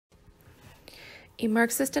A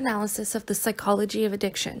Marxist analysis of the psychology of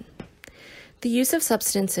addiction. The use of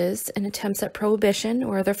substances and attempts at prohibition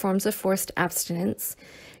or other forms of forced abstinence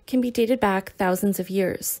can be dated back thousands of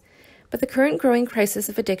years, but the current growing crisis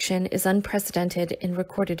of addiction is unprecedented in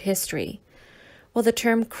recorded history. While the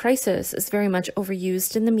term crisis is very much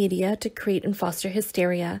overused in the media to create and foster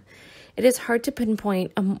hysteria, it is hard to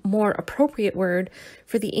pinpoint a more appropriate word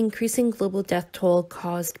for the increasing global death toll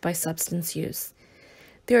caused by substance use.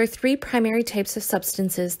 There are three primary types of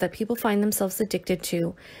substances that people find themselves addicted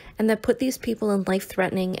to and that put these people in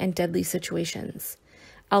life-threatening and deadly situations: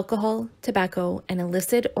 alcohol, tobacco, and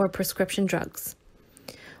illicit or prescription drugs.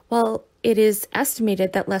 While it is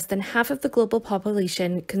estimated that less than half of the global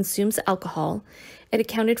population consumes alcohol, it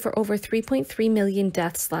accounted for over 3.3 million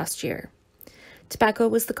deaths last year. Tobacco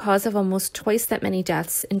was the cause of almost twice that many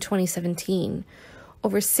deaths in 2017,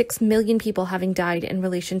 over 6 million people having died in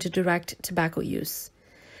relation to direct tobacco use.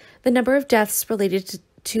 The number of deaths related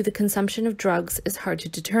to the consumption of drugs is hard to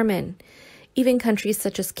determine. Even countries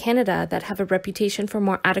such as Canada, that have a reputation for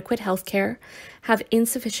more adequate health care, have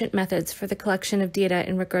insufficient methods for the collection of data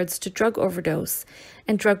in regards to drug overdose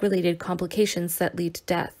and drug-related complications that lead to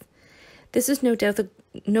death. This is no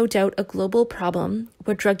doubt a global problem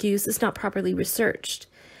where drug use is not properly researched.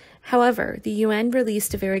 However, the UN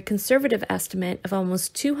released a very conservative estimate of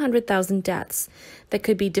almost 200,000 deaths that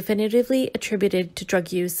could be definitively attributed to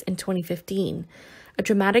drug use in 2015, a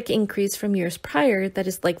dramatic increase from years prior that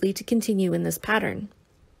is likely to continue in this pattern.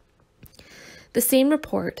 The same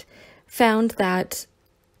report found that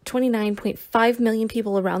 29.5 million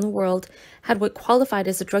people around the world had what qualified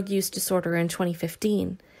as a drug use disorder in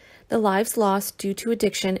 2015. The lives lost due to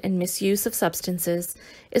addiction and misuse of substances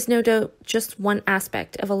is no doubt just one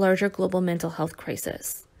aspect of a larger global mental health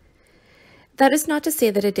crisis. That is not to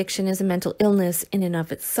say that addiction is a mental illness in and of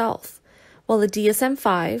itself. While the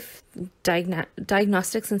DSM-5,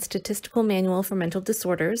 Diagnostics and Statistical Manual for Mental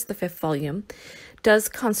Disorders, the 5th volume, does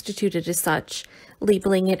constitute it as such,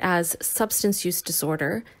 labeling it as substance use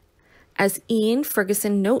disorder, as Ian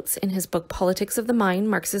Ferguson notes in his book Politics of the Mind,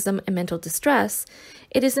 Marxism and Mental Distress,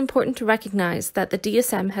 it is important to recognize that the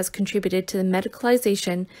DSM has contributed to the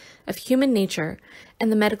medicalization of human nature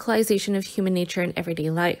and the medicalization of human nature in everyday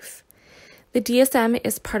life. The DSM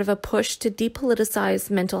is part of a push to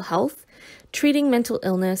depoliticize mental health, treating mental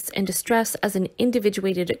illness and distress as an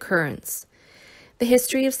individuated occurrence. The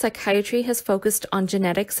history of psychiatry has focused on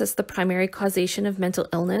genetics as the primary causation of mental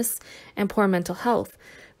illness and poor mental health,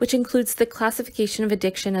 which includes the classification of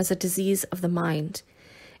addiction as a disease of the mind.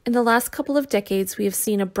 In the last couple of decades, we have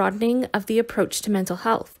seen a broadening of the approach to mental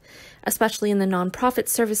health, especially in the nonprofit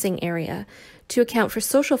servicing area, to account for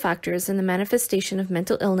social factors in the manifestation of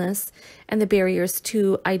mental illness and the barriers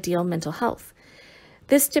to ideal mental health.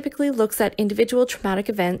 This typically looks at individual traumatic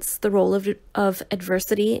events, the role of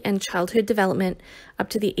adversity and childhood development up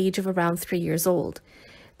to the age of around 3 years old.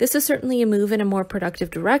 This is certainly a move in a more productive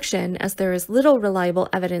direction, as there is little reliable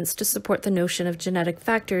evidence to support the notion of genetic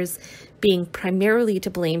factors being primarily to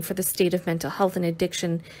blame for the state of mental health and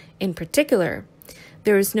addiction in particular.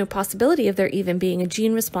 There is no possibility of there even being a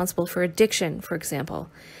gene responsible for addiction, for example,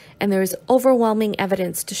 and there is overwhelming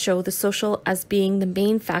evidence to show the social as being the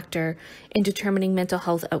main factor in determining mental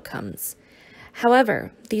health outcomes.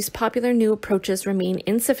 However, these popular new approaches remain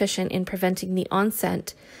insufficient in preventing the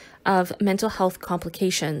onset of mental health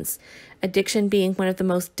complications, addiction being one of the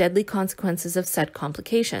most deadly consequences of said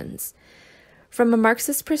complications. From a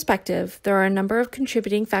Marxist perspective, there are a number of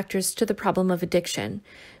contributing factors to the problem of addiction,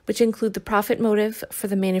 which include the profit motive for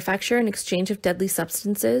the manufacture and exchange of deadly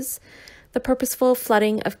substances, the purposeful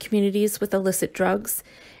flooding of communities with illicit drugs,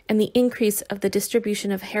 and the increase of the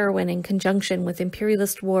distribution of heroin in conjunction with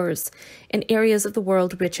imperialist wars in areas of the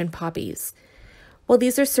world rich in poppies. While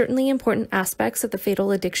these are certainly important aspects of the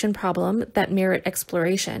fatal addiction problem that merit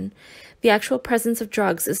exploration, the actual presence of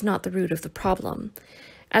drugs is not the root of the problem.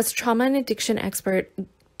 As trauma and addiction expert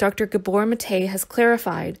Dr. Gabor Mate has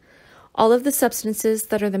clarified, all of the substances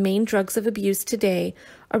that are the main drugs of abuse today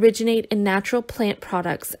originate in natural plant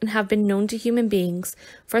products and have been known to human beings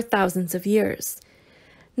for thousands of years.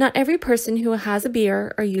 Not every person who has a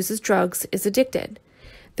beer or uses drugs is addicted.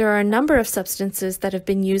 There are a number of substances that have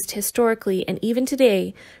been used historically and even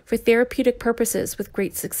today for therapeutic purposes with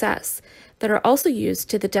great success that are also used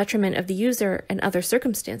to the detriment of the user in other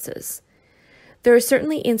circumstances. There are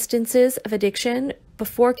certainly instances of addiction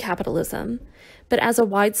before capitalism, but as a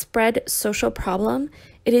widespread social problem,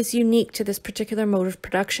 it is unique to this particular mode of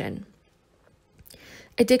production.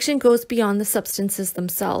 Addiction goes beyond the substances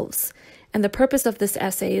themselves, and the purpose of this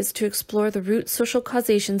essay is to explore the root social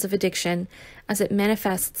causations of addiction as it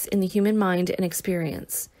manifests in the human mind and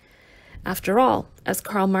experience. After all, as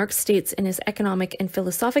Karl Marx states in his Economic and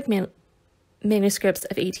Philosophic manuscripts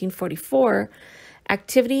of 1844,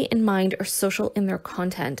 activity and mind are social in their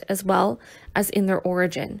content as well as in their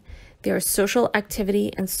origin. They are social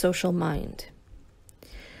activity and social mind.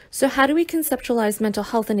 So how do we conceptualize mental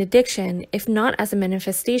health and addiction if not as a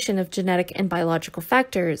manifestation of genetic and biological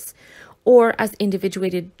factors, or as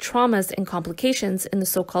individuated traumas and complications in the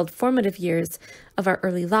so-called formative years of our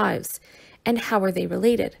early lives? And how are they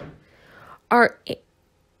related?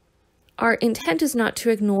 Our intent is not to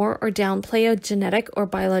ignore or downplay a genetic or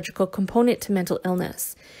biological component to mental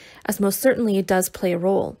illness, as most certainly it does play a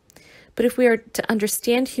role. But if we are to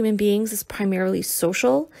understand human beings as primarily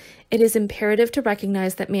social, it is imperative to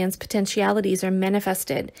recognize that man's potentialities are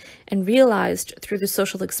manifested and realized through the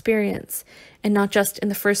social experience, and not just in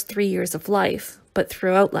the first 3 years of life, but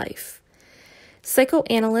throughout life.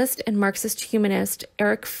 Psychoanalyst and Marxist humanist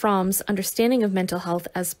Erich Fromm's understanding of mental health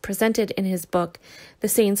as presented in his book, The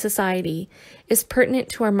Sane Society, is pertinent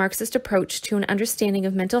to our Marxist approach to an understanding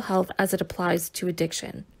of mental health as it applies to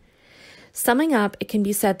addiction. Summing up, it can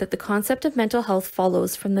be said that the concept of mental health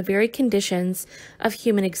follows from the very conditions of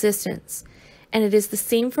human existence, and it is the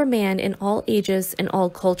same for man in all ages and all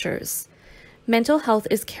cultures. Mental health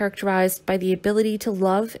is characterized by the ability to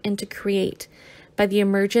love and to create, by the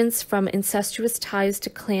emergence from incestuous ties to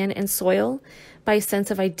clan and soil, by a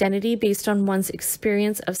sense of identity based on one's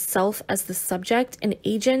experience of self as the subject and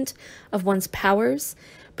agent of one's powers,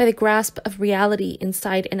 by the grasp of reality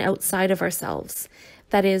inside and outside of ourselves,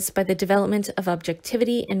 that is, by the development of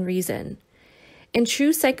objectivity and reason. In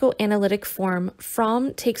true psychoanalytic form,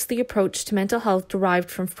 Fromm takes the approach to mental health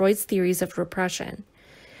derived from Freud's theories of repression.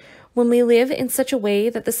 When we live in such a way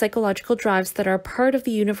that the psychological drives that are part of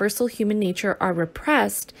the universal human nature are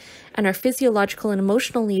repressed and our physiological and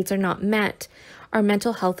emotional needs are not met, our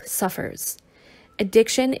mental health suffers.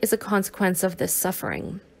 Addiction is a consequence of this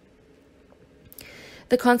suffering.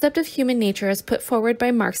 The concept of human nature as put forward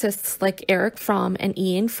by Marxists like Erich Fromm and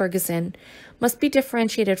Ian Ferguson must be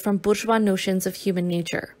differentiated from bourgeois notions of human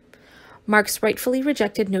nature. Marx rightfully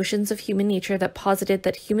rejected notions of human nature that posited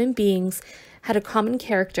that human beings had a common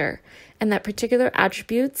character and that particular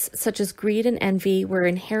attributes such as greed and envy were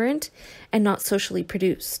inherent and not socially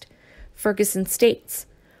produced. Ferguson states,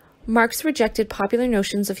 Marx rejected popular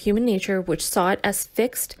notions of human nature which saw it as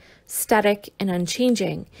fixed, static, and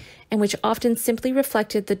unchanging, and which often simply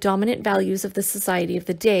reflected the dominant values of the society of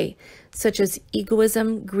the day, such as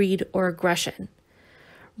egoism, greed, or aggression.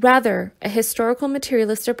 Rather, a historical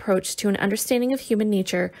materialist approach to an understanding of human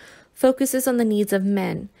nature focuses on the needs of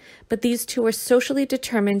men, but these two are socially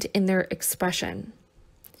determined in their expression.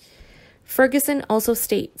 Ferguson also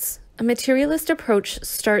states, a materialist approach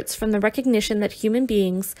starts from the recognition that human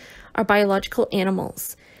beings are biological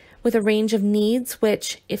animals, with a range of needs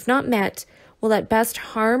which, if not met, will at best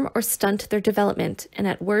harm or stunt their development and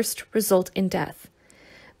at worst result in death.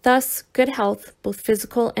 Thus, good health, both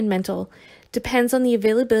physical and mental, depends on the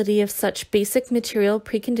availability of such basic material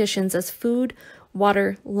preconditions as food,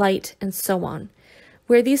 water, light, and so on.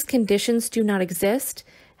 Where these conditions do not exist,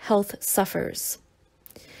 health suffers.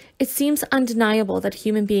 It seems undeniable that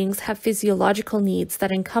human beings have physiological needs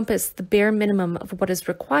that encompass the bare minimum of what is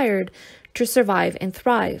required to survive and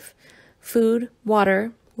thrive. Food,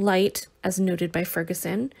 water, light, as noted by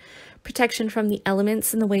Ferguson, protection from the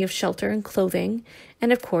elements in the way of shelter and clothing,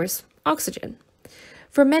 and of course, oxygen.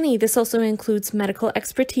 For many, this also includes medical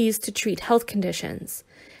expertise to treat health conditions.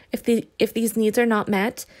 If these needs are not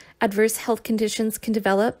met, adverse health conditions can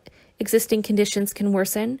develop, existing conditions can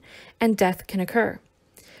worsen, and death can occur.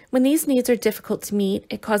 When these needs are difficult to meet,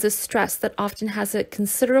 it causes stress that often has a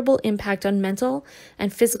considerable impact on mental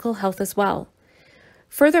and physical health as well.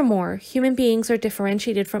 Furthermore, human beings are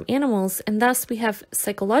differentiated from animals, and thus we have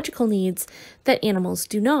psychological needs that animals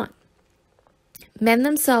do not. Men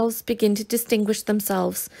themselves begin to distinguish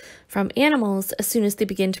themselves from animals as soon as they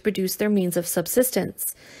begin to produce their means of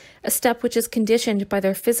subsistence, a step which is conditioned by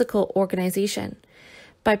their physical organization.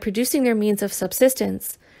 By producing their means of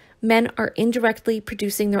subsistence, men are indirectly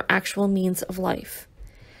producing their actual means of life.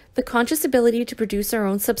 The conscious ability to produce our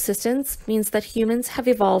own subsistence means that humans have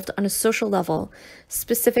evolved on a social level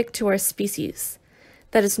specific to our species.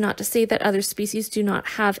 That is not to say that other species do not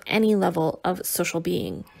have any level of social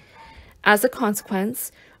being. As a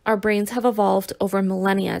consequence, our brains have evolved over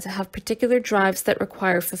millennia to have particular drives that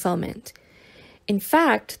require fulfillment. In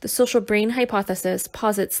fact, the social brain hypothesis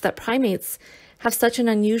posits that primates have such an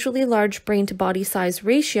unusually large brain-to-body size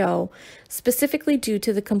ratio, specifically due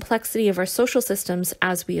to the complexity of our social systems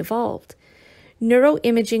as we evolved.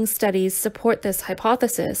 Neuroimaging studies support this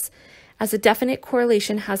hypothesis, as a definite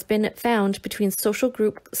correlation has been found between social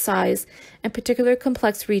group size and particular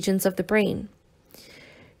complex regions of the brain.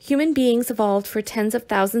 Human beings evolved for tens of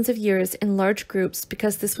thousands of years in large groups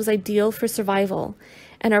because this was ideal for survival,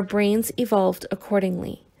 and our brains evolved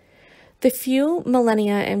accordingly. The few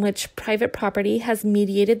millennia in which private property has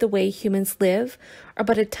mediated the way humans live are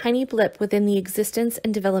but a tiny blip within the existence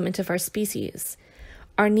and development of our species.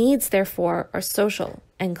 Our needs, therefore, are social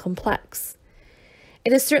and complex.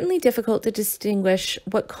 It is certainly difficult to distinguish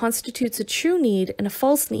what constitutes a true need and a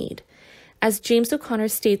false need. As James O'Connor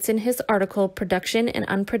states in his article, Productive and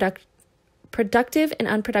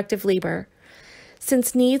Unproductive Labor,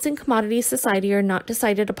 since needs in commodity society are not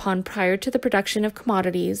decided upon prior to the production of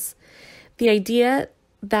commodities, the idea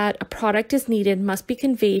that a product is needed must be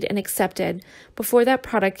conveyed and accepted before that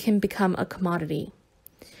product can become a commodity.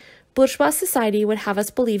 Bourgeois society would have us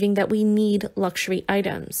believing that we need luxury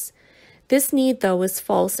items. This need, though, is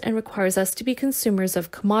false and requires us to be consumers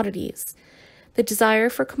of commodities. The desire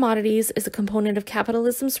for commodities is a component of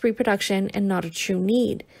capitalism's reproduction and not a true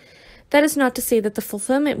need. That is not to say that the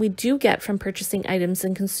fulfillment we do get from purchasing items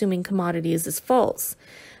and consuming commodities is false,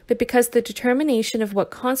 but because the determination of what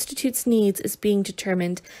constitutes needs is being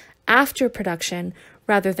determined after production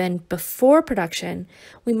rather than before production,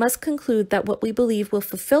 we must conclude that what we believe will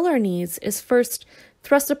fulfill our needs is first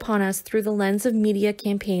thrust upon us through the lens of media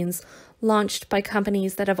campaigns launched by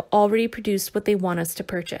companies that have already produced what they want us to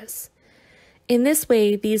purchase. In this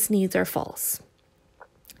way, these needs are false.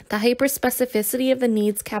 The hyperspecificity of the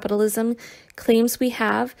needs capitalism claims we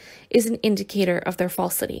have is an indicator of their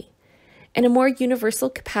falsity. In a more universal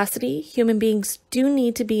capacity, human beings do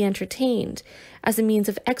need to be entertained as a means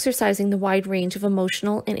of exercising the wide range of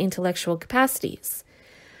emotional and intellectual capacities.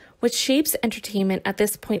 What shapes entertainment at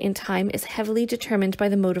this point in time is heavily determined by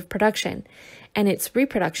the mode of production and its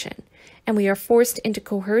reproduction, and we are forced into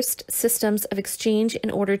coerced systems of exchange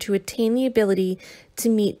in order to attain the ability to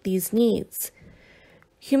meet these needs.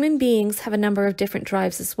 Human beings have a number of different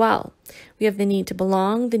drives as well. We have the need to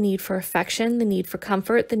belong, the need for affection, the need for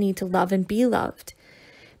comfort, the need to love and be loved.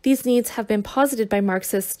 These needs have been posited by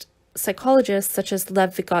Marxist psychologists such as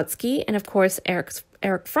Lev Vygotsky and, of course,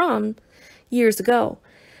 Erich Fromm years ago.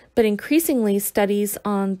 But increasingly, studies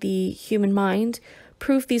on the human mind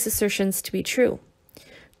prove these assertions to be true.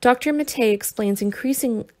 Dr. Mattei explains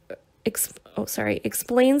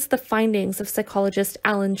the findings of psychologist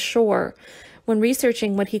Alan Shore when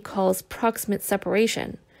researching what he calls proximate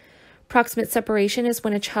separation. Proximate separation is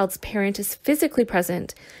when a child's parent is physically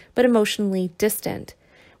present but emotionally distant.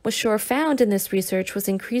 What Shore found in this research was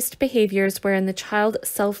increased behaviors wherein the child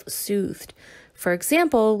self-soothed, for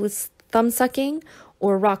example, with thumb-sucking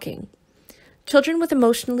or rocking. Children with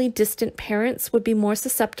emotionally distant parents would be more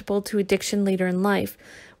susceptible to addiction later in life,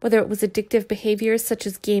 whether it was addictive behaviors such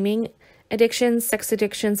as gaming addictions, sex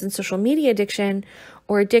addictions, and social media addiction,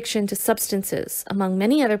 or addiction to substances, among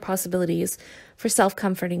many other possibilities for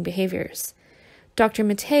self-comforting behaviors. Dr.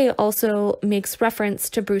 Mattei also makes reference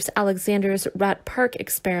to Bruce Alexander's Rat Park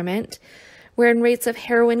experiment, wherein rates of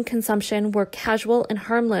heroin consumption were casual and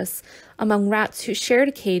harmless among rats who shared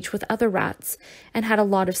a cage with other rats and had a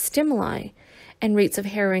lot of stimuli, and rates of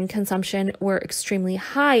heroin consumption were extremely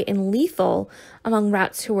high and lethal among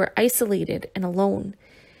rats who were isolated and alone.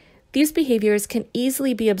 These behaviors can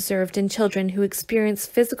easily be observed in children who experience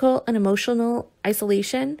physical and emotional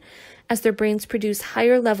isolation, as their brains produce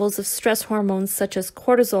higher levels of stress hormones such as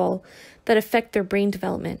cortisol that affect their brain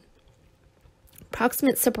development.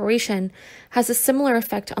 Proximate separation has a similar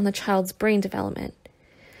effect on the child's brain development.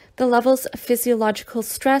 The levels of physiological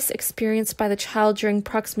stress experienced by the child during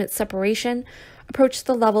proximate separation approach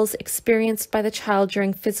the levels experienced by the child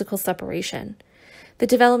during physical separation. The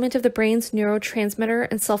development of the brain's neurotransmitter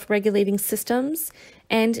and self-regulating systems,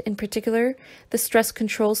 and in particular, the stress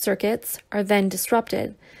control circuits, are then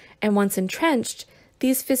disrupted, and once entrenched,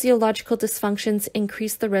 these physiological dysfunctions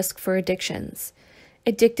increase the risk for addictions.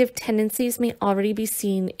 Addictive tendencies may already be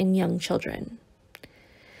seen in young children.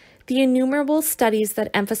 The innumerable studies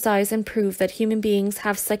that emphasize and prove that human beings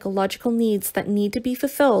have psychological needs that need to be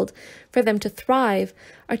fulfilled for them to thrive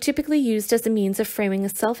are typically used as a means of framing a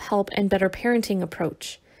self-help and better parenting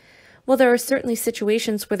approach. While there are certainly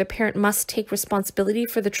situations where the parent must take responsibility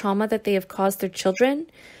for the trauma that they have caused their children,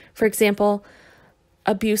 for example,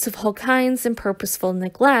 abuse of all kinds and purposeful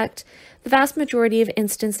neglect, the vast majority of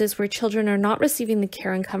instances where children are not receiving the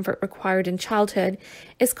care and comfort required in childhood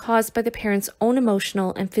is caused by the parent's own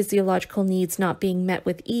emotional and physiological needs not being met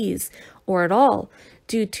with ease or at all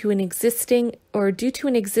due to an existence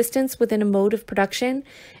within a mode of production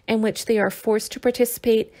in which they are forced to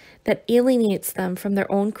participate that alienates them from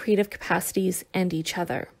their own creative capacities and each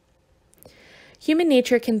other. Human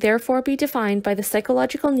nature can therefore be defined by the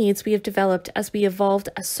psychological needs we have developed as we evolved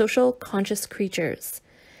as social, conscious creatures.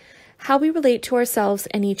 How we relate to ourselves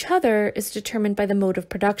and each other is determined by the mode of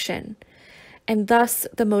production. And thus,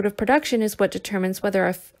 the mode of production is what determines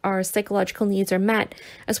whether our psychological needs are met,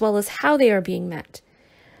 as well as how they are being met.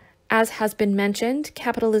 As has been mentioned,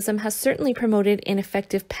 capitalism has certainly promoted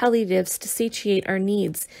ineffective palliatives to satiate our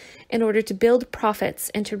needs in order to build profits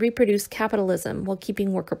and to reproduce capitalism while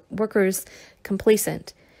keeping workers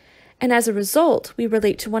complacent. And as a result, we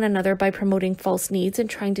relate to one another by promoting false needs and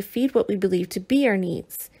trying to feed what we believe to be our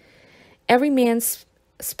needs. Every man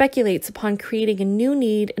speculates upon creating a new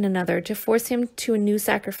need in another to force him to a new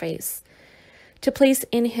sacrifice, to place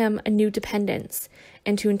in him a new dependence,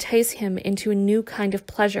 and to entice him into a new kind of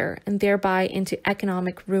pleasure and thereby into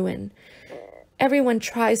economic ruin. Everyone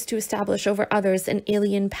tries to establish over others an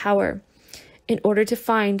alien power in order to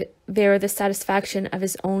find there the satisfaction of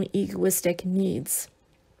his own egoistic needs.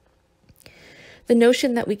 The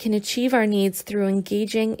notion that we can achieve our needs through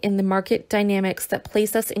engaging in the market dynamics that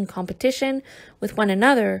place us in competition with one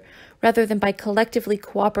another, rather than by collectively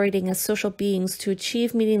cooperating as social beings to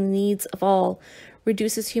achieve meeting the needs of all,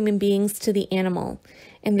 reduces human beings to the animal,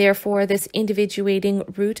 and therefore this individuating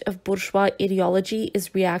root of bourgeois ideology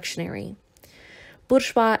is reactionary.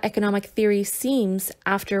 Bourgeois economic theory seems,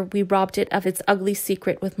 after we robbed it of its ugly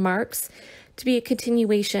secret with Marx, to be a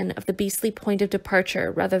continuation of the beastly point of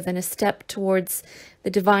departure rather than a step towards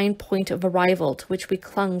the divine point of arrival to which we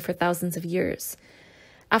clung for thousands of years.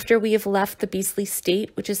 After we have left the beastly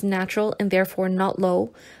state, which is natural and therefore not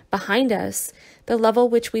low, behind us, the level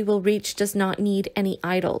which we will reach does not need any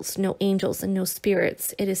idols, no angels, and no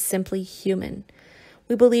spirits. It is simply human.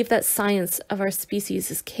 We believe that science of our species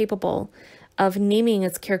is capable of naming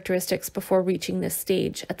its characteristics before reaching this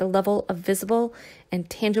stage at the level of visible and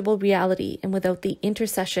tangible reality and without the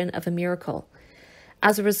intercession of a miracle.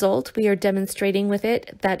 As a result, we are demonstrating with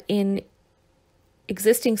it that in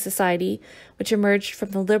existing society, which emerged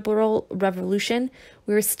from the liberal revolution,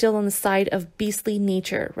 we are still on the side of beastly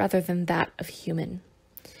nature rather than that of human.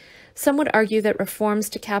 Some would argue that reforms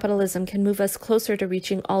to capitalism can move us closer to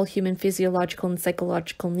reaching all human physiological and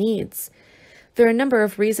psychological needs. There are a number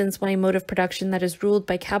of reasons why a mode of production that is ruled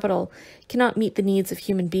by capital cannot meet the needs of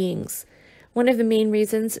human beings. One of the main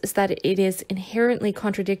reasons is that it is inherently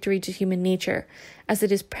contradictory to human nature, as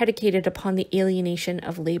it is predicated upon the alienation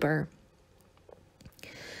of labor.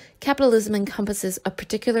 Capitalism encompasses a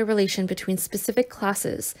particular relation between specific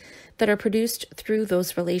classes that are produced through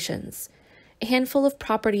those relations. A handful of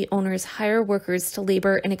property owners hire workers to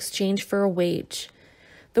labor in exchange for a wage.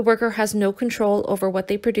 The worker has no control over what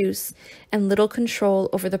they produce and little control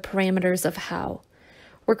over the parameters of how.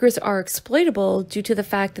 Workers are exploitable due to the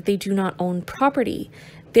fact that they do not own property.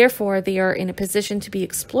 Therefore, they are in a position to be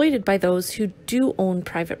exploited by those who do own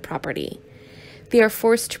private property. They are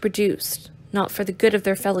forced to produce, not for the good of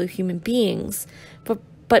their fellow human beings,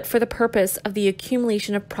 but for the purpose of the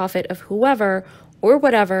accumulation of profit of whoever or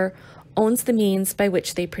whatever owns the means by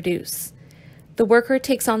which they produce. The worker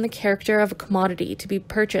takes on the character of a commodity to be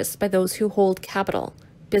purchased by those who hold capital,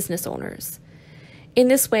 business owners. In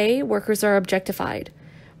this way, workers are objectified.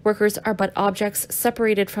 Workers are but objects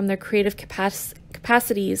separated from their creative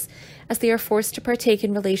capacities as they are forced to partake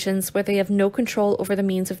in relations where they have no control over the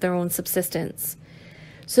means of their own subsistence.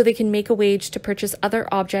 So they can make a wage to purchase other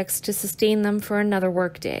objects to sustain them for another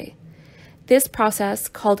workday. This process,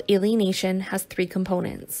 called alienation, has three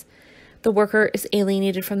components. The worker is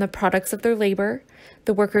alienated from the products of their labor,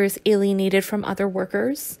 the worker is alienated from other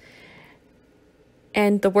workers,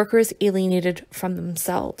 and the worker is alienated from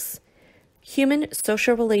themselves. Human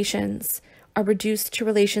social relations are reduced to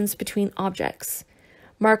relations between objects.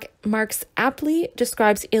 Marx aptly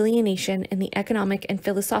describes alienation in the economic and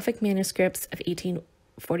philosophic manuscripts of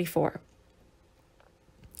 1844.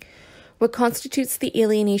 What constitutes the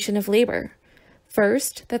alienation of labor?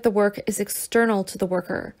 First, that the work is external to the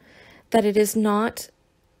worker, that it is not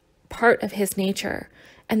part of his nature,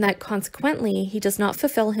 and that consequently he does not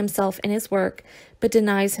fulfill himself in his work, but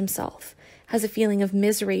denies himself, has a feeling of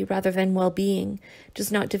misery rather than well-being,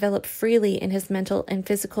 does not develop freely in his mental and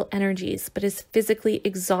physical energies, but is physically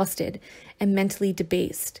exhausted and mentally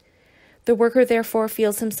debased. The worker therefore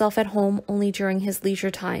feels himself at home only during his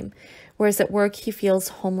leisure time, whereas at work he feels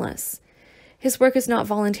homeless. His work is not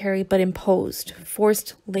voluntary but imposed,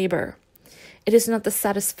 forced labor. It is not the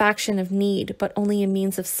satisfaction of need, but only a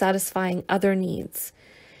means of satisfying other needs.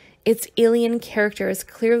 Its alien character is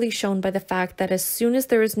clearly shown by the fact that as soon as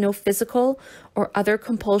there is no physical or other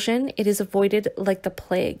compulsion, it is avoided like the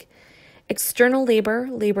plague. External labor,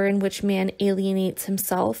 labor in which man alienates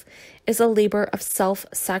himself, is a labor of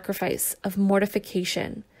self-sacrifice, of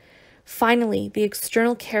mortification. Finally, the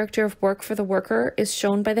external character of work for the worker is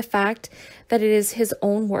shown by the fact that it is his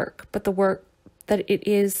own work, but it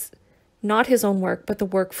is not his own work, but the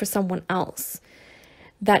work for someone else.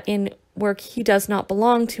 That in work he does not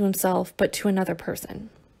belong to himself, but to another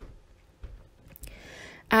person.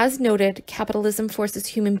 As noted, capitalism forces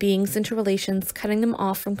human beings into relations, cutting them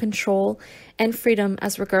off from control and freedom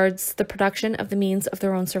as regards the production of the means of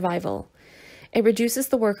their own survival. It reduces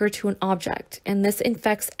the worker to an object, and this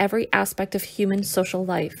infects every aspect of human social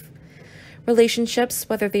life. Relationships,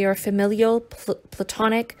 whether they are familial,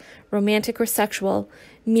 platonic, romantic, or sexual,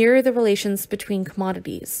 mirror the relations between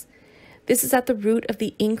commodities. This is at the root of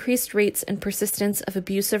the increased rates and persistence of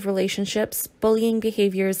abusive relationships, bullying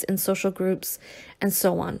behaviors in social groups, and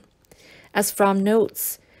so on. As Fromm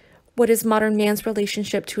notes, what is modern man's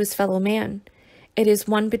relationship to his fellow man? It is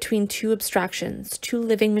one between two abstractions, two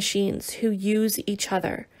living machines who use each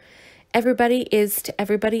other. Everybody is to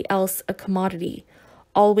everybody else a commodity,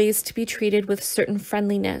 always to be treated with certain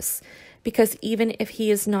friendliness, because even if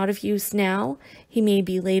he is not of use now, he may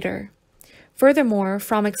be later. Furthermore,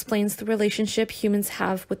 Fromm explains the relationship humans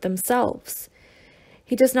have with themselves.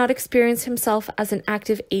 He does not experience himself as an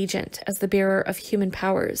active agent, as the bearer of human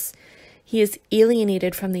powers. He is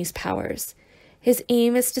alienated from these powers. His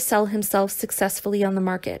aim is to sell himself successfully on the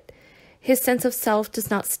market. His sense of self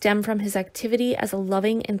does not stem from his activity as a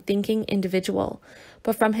loving and thinking individual,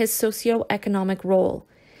 but from his socio-economic role.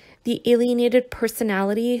 The alienated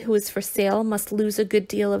personality who is for sale must lose a good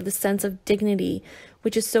deal of the sense of dignity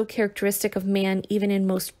which is so characteristic of man even in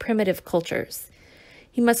most primitive cultures.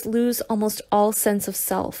 He must lose almost all sense of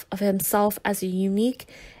self, of himself as a unique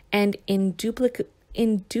and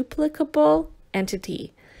induplicable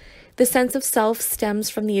entity. The sense of self stems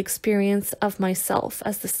from the experience of myself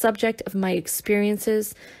as the subject of my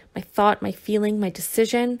experiences, my thought, my feeling, my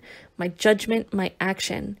decision, my judgment, my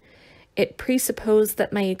action. It presupposes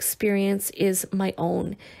that my experience is my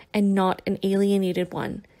own and not an alienated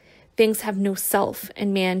one. Things have no self,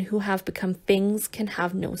 and man who have become things can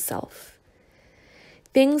have no self.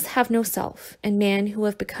 Things have no self, and man who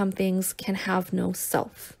have become things can have no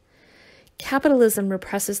self. Capitalism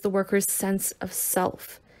represses the worker's sense of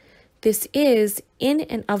self. This is, in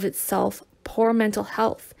and of itself, poor mental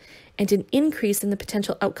health and an increase in the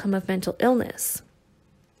potential outcome of mental illness.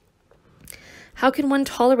 How can one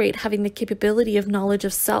tolerate having the capability of knowledge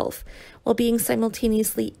of self while being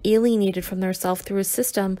simultaneously alienated from their self through a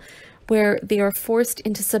system where they are forced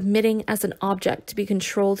into submitting as an object to be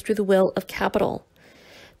controlled through the will of capital?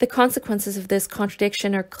 The consequences of this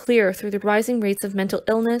contradiction are clear through the rising rates of mental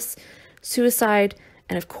illness, suicide,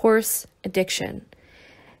 and of course, addiction.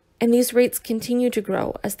 And these rates continue to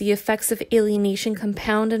grow as the effects of alienation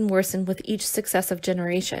compound and worsen with each successive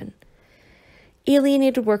generation.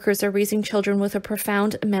 Alienated workers are raising children with a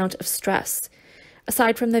profound amount of stress.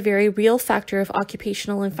 Aside from the very real factor of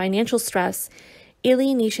occupational and financial stress,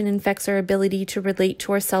 alienation infects our ability to relate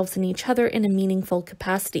to ourselves and each other in a meaningful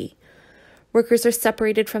capacity. Workers are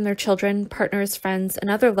separated from their children, partners, friends, and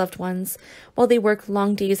other loved ones while they work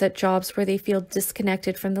long days at jobs where they feel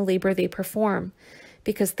disconnected from the labor they perform.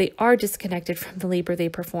 Because they are disconnected from the labor they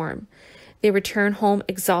perform, they return home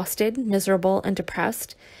exhausted, miserable, and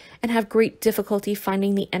depressed, and have great difficulty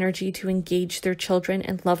finding the energy to engage their children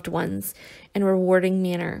and loved ones in a rewarding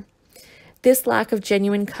manner. This lack of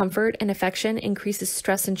genuine comfort and affection increases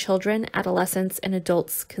stress in children, adolescents, and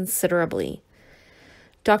adults considerably.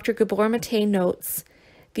 Dr. Gabor Mate notes,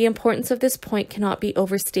 the importance of this point cannot be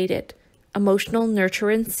overstated. Emotional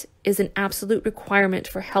nurturance is an absolute requirement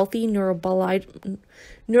for healthy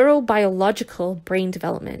neurobiological brain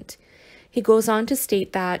development. He goes on to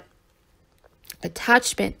state that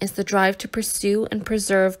attachment is the drive to pursue and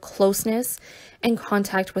preserve closeness and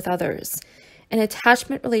contact with others. An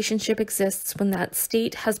attachment relationship exists when that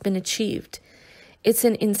state has been achieved. It's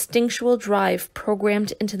an instinctual drive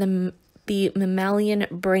programmed into the mammalian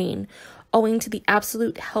brain, owing to the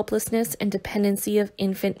absolute helplessness and dependency of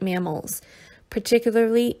infant mammals,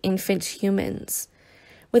 particularly infant humans.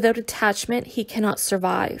 Without attachment, he cannot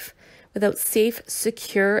survive. Without safe,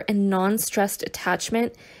 secure, and non-stressed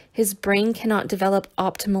attachment, his brain cannot develop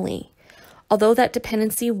optimally. Although that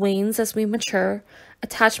dependency wanes as we mature,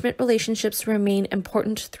 attachment relationships remain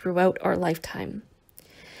important throughout our lifetime.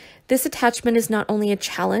 This attachment is not only a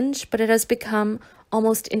challenge, but it has become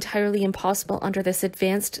almost entirely impossible under this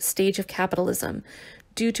advanced stage of capitalism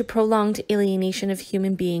due to prolonged alienation of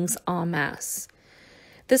human beings en masse.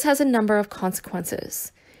 This has a number of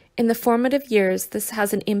consequences. In the formative years, this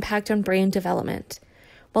has an impact on brain development.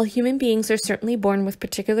 While human beings are certainly born with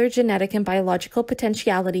particular genetic and biological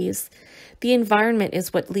potentialities, the environment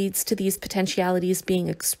is what leads to these potentialities being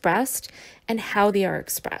expressed and how they are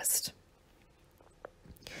expressed.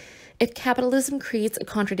 If capitalism creates a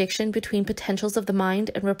contradiction between potentials of the mind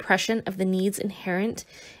and repression of the needs inherent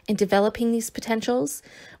in developing these potentials,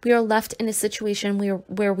 we are left in a situation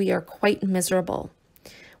where we are quite miserable.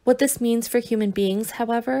 What this means for human beings,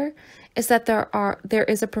 however, is that there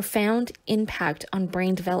is a profound impact on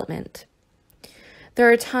brain development. There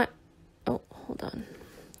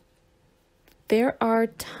are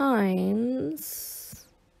times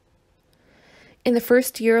in the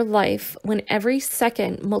first year of life when every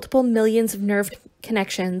second multiple millions of nerve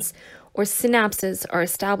connections or synapses are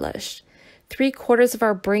established. 3/4 of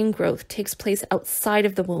our brain growth takes place outside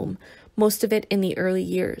of the womb, most of it in the early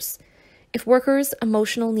years. If workers'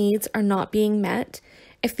 emotional needs are not being met,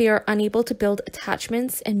 if they are unable to build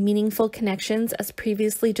attachments and meaningful connections as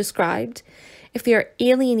previously described, if they are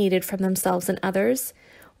alienated from themselves and others,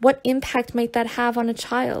 what impact might that have on a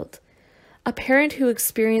child? A parent who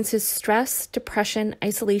experiences stress, depression,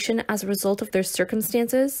 isolation as a result of their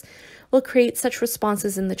circumstances will create such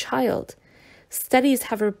responses in the child. Studies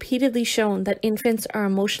have repeatedly shown that infants are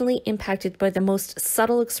emotionally impacted by the most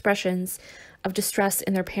subtle expressions of distress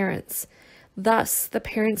in their parents. Thus, the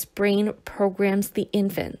parent's brain programs the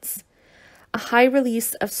infants. A high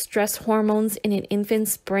release of stress hormones in an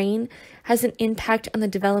infant's brain has an impact on the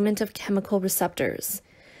development of chemical receptors.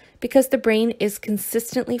 Because the brain is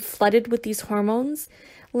consistently flooded with these hormones,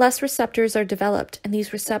 less receptors are developed, and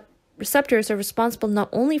these receptors are responsible not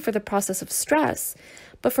only for the process of stress,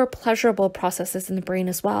 but for pleasurable processes in the brain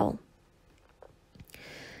as well.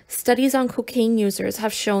 Studies on cocaine users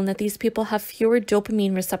have shown that these people have fewer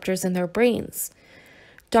dopamine receptors in their brains.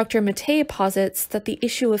 Dr. Mattei posits that the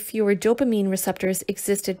issue of fewer dopamine receptors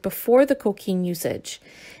existed before the cocaine usage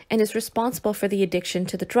and is responsible for the addiction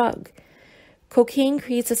to the drug. Cocaine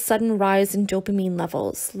creates a sudden rise in dopamine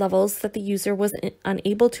levels that the user was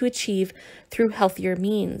unable to achieve through healthier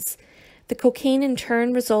means. The cocaine in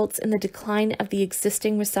turn results in the decline of the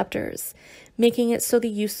existing receptors, making it so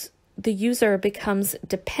the user becomes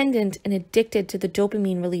dependent and addicted to the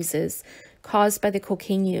dopamine releases caused by the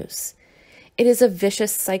cocaine use. It is a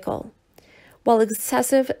vicious cycle. While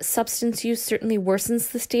excessive substance use certainly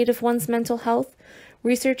worsens the state of one's mental health,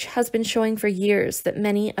 research has been showing for years that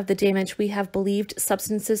many of the damage we have believed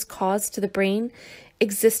substances cause to the brain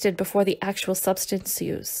existed before the actual substance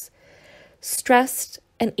use. Stressed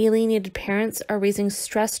and alienated parents are raising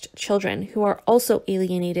stressed children who are also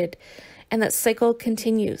alienated, and that cycle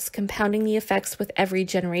continues, compounding the effects with every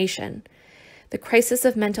generation. The crisis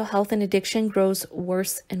of mental health and addiction grows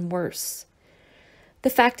worse and worse. The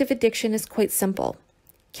fact of addiction is quite simple.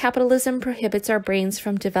 Capitalism prohibits our brains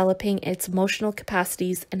from developing its emotional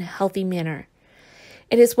capacities in a healthy manner.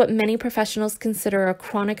 It is what many professionals consider a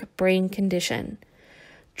chronic brain condition.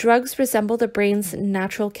 Drugs resemble the brain's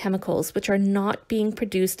natural chemicals, which are not being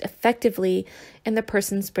produced effectively in the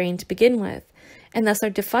person's brain to begin with, and thus our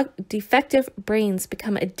defective brains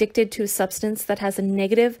become addicted to a substance that has a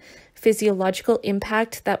negative physiological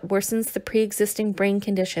impact that worsens the pre-existing brain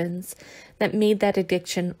conditions that made that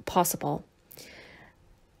addiction possible.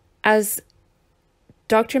 As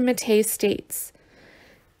Dr. Mattei states,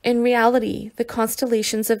 in reality, the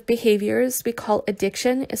constellations of behaviors we call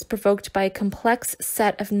addiction is provoked by a complex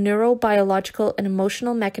set of neurobiological and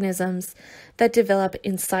emotional mechanisms that develop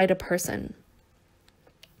inside a person.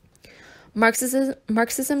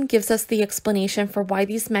 Marxism gives us the explanation for why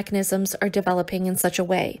these mechanisms are developing in such a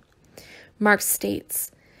way. Marx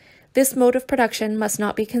states, "This mode of production must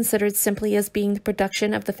not be considered simply as being the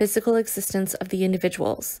production of the physical existence of the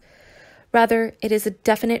individuals. Rather, it is a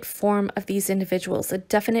definite form of these individuals, a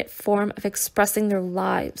definite form of expressing their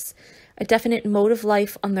lives, a definite mode of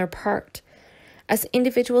life on their part. As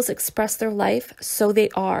individuals express their life, so they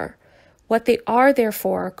are. What they are,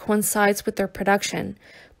 therefore, coincides with their production,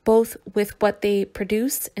 both with what they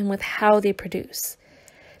produce and with how they produce.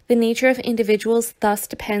 The nature of individuals thus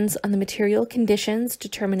depends on the material conditions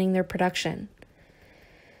determining their production."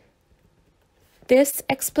 This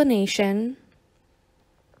explanation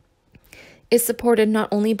is supported not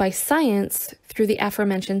only by science through the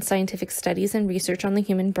aforementioned scientific studies and research on the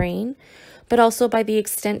human brain, but also by the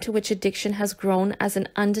extent to which addiction has grown as an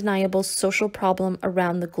undeniable social problem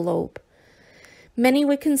around the globe. Many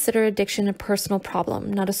would consider addiction a personal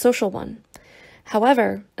problem, not a social one.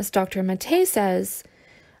 However, as Dr. Mattei says,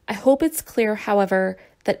 "I hope it's clear, however,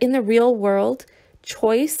 that in the real world,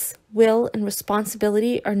 choice, will, and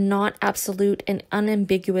responsibility are not absolute and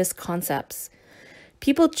unambiguous concepts.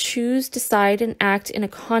 People choose, decide, and act in a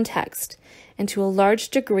context, and to a large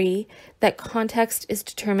degree, that context is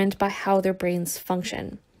determined by how their brains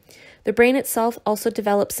function. The brain itself also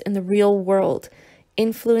develops in the real world,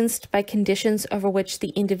 influenced by conditions over which the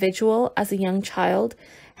individual, as a young child,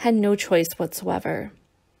 had no choice whatsoever.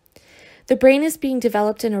 The brain is being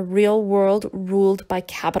developed in a real world ruled by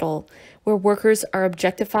capital, where workers are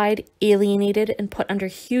objectified, alienated, and put under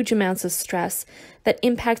huge amounts of stress that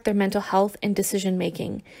impact their mental health and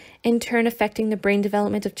decision-making, in turn affecting the brain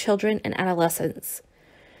development of children and adolescents.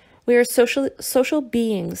 We are social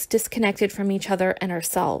beings disconnected from each other and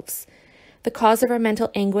ourselves. The cause of our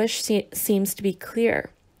mental anguish seems to be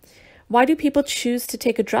clear. Why do people choose to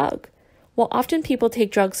take a drug? Well, often people take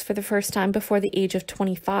drugs for the first time before the age of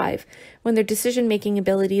 25, when their decision-making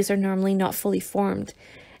abilities are normally not fully formed,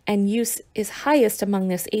 and use is highest among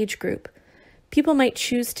this age group. People might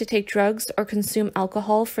choose to take drugs or consume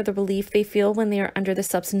alcohol for the relief they feel when they are under the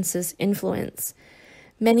substance's influence.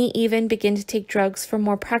 Many even begin to take drugs for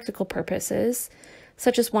more practical purposes,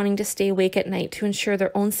 such as wanting to stay awake at night to ensure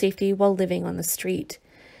their own safety while living on the street.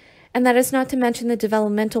 And that is not to mention the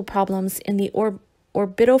developmental problems in the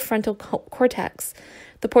orbitofrontal cortex,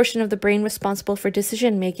 the portion of the brain responsible for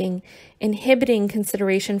decision-making, inhibiting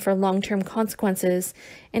consideration for long-term consequences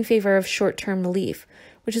in favor of short-term relief,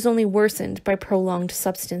 which is only worsened by prolonged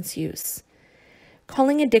substance use.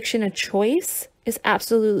 Calling addiction a choice is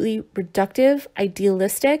absolutely reductive,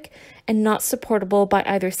 idealistic, and not supportable by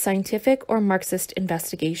either scientific or Marxist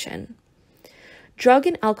investigation. Drug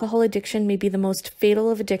and alcohol addiction may be the most fatal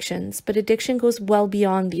of addictions, but addiction goes well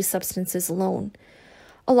beyond these substances alone.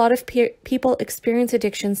 A lot of people experience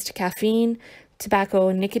addictions to caffeine, tobacco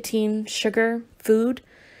and nicotine, sugar, food.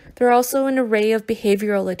 There are also an array of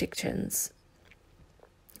behavioral addictions,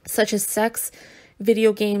 such as sex,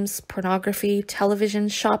 video games, pornography, television,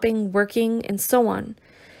 shopping, working, and so on.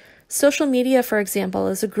 Social media, for example,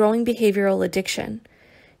 is a growing behavioral addiction.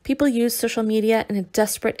 People use social media in a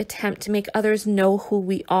desperate attempt to make others know who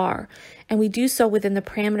we are, and we do so within the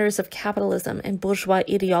parameters of capitalism and bourgeois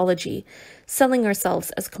ideology, selling ourselves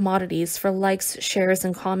as commodities for likes, shares,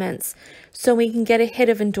 and comments, so we can get a hit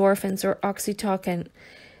of endorphins or oxytocin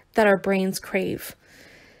that our brains crave.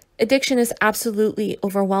 Addiction is absolutely,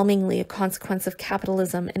 overwhelmingly a consequence of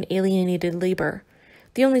capitalism and alienated labor.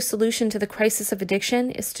 The only solution to the crisis of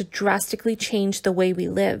addiction is to drastically change the way we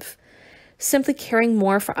live. Simply caring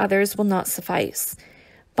more for others will not suffice.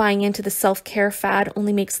 Buying into the self-care fad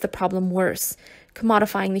only makes the problem worse,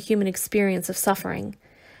 commodifying the human experience of suffering.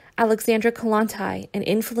 Alexandra Kollontai, an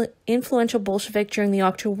influential Bolshevik during the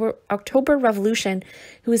October Revolution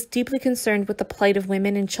who was deeply concerned with the plight of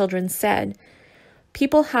women and children, said,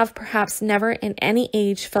 "People have perhaps never in any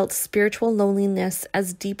age felt spiritual loneliness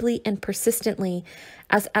as deeply and persistently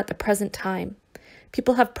as at the present time.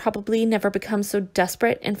 People have probably never become so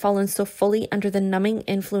desperate and fallen so fully under the numbing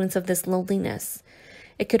influence of this loneliness.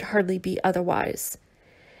 It could hardly be otherwise.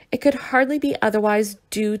 It could hardly be otherwise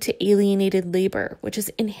due to alienated labor, which is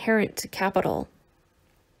inherent to capital.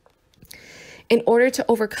 In order to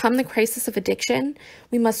overcome the crisis of addiction,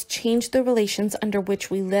 we must change the relations under which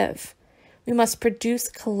we live. We must produce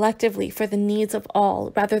collectively for the needs of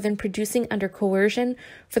all, rather than producing under coercion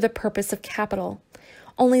for the purpose of capital.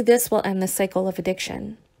 Only this will end the cycle of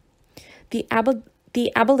addiction. The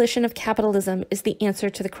abolition of capitalism is the answer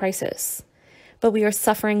to the crisis. But we are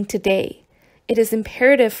suffering today. It is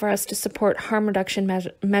imperative for us to support harm reduction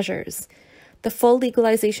measures. The full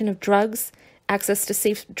legalization of drugs, access to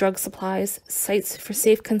safe drug supplies, sites for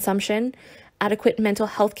safe consumption, adequate mental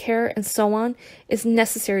health care, and so on, is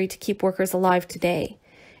necessary to keep workers alive today.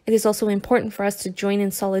 It is also important for us to join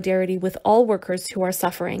in solidarity with all workers who are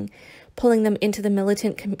suffering, pulling them into the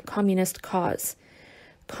militant communist cause.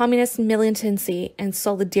 Communist militancy and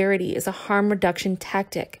solidarity is a harm reduction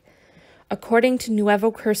tactic. According to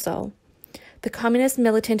Nuevo Curso, the communist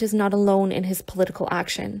militant is not alone in his political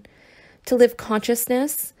action. To live consciously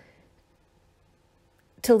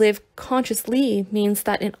means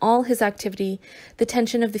that in all his activity, the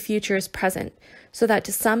tension of the future is present, so that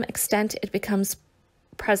to some extent it becomes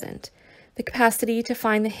present. The capacity to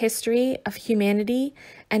find the history of humanity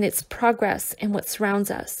and its progress in what surrounds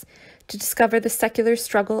us, to discover the secular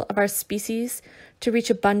struggle of our species to reach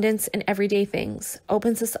abundance in everyday things,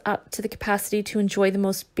 opens us up to the capacity to enjoy the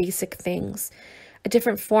most basic things, a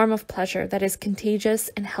different form of pleasure that is contagious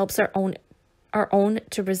and helps our own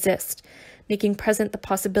to resist, making present the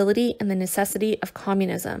possibility and the necessity of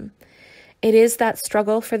communism. It is that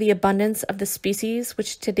struggle for the abundance of the species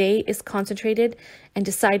which today is concentrated and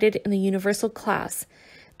decided in the universal class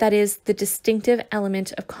that is the distinctive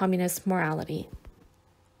element of communist morality.